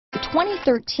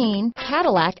2013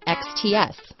 Cadillac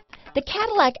XTS. The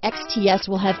Cadillac XTS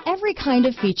will have every kind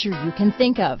of feature you can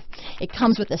think of. It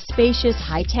comes with a spacious,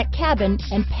 high-tech cabin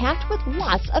and packed with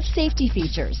lots of safety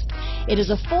features. It is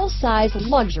a full-size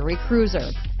luxury cruiser,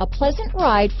 a pleasant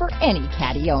ride for any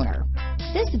Caddy owner.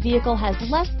 This vehicle has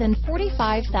less than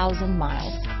 45,000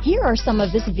 miles. Here are some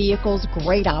of this vehicle's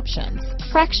great options: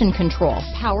 traction control,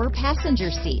 power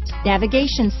passenger seat,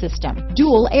 navigation system,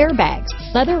 dual airbags,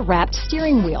 leather-wrapped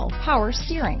steering wheel, power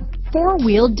steering,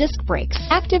 four-wheel disc brakes,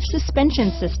 active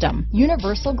suspension system,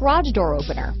 universal garage door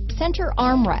opener, center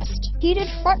armrest, heated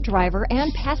front driver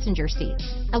and passenger seats,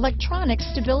 electronic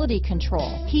stability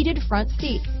control, heated front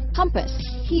seats, compass,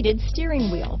 heated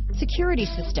steering wheel, security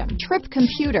system, trip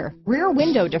computer, rear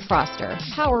window defroster,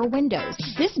 power windows.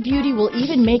 This beauty will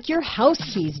even make your house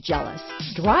keys jealous.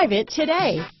 Drive it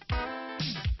today.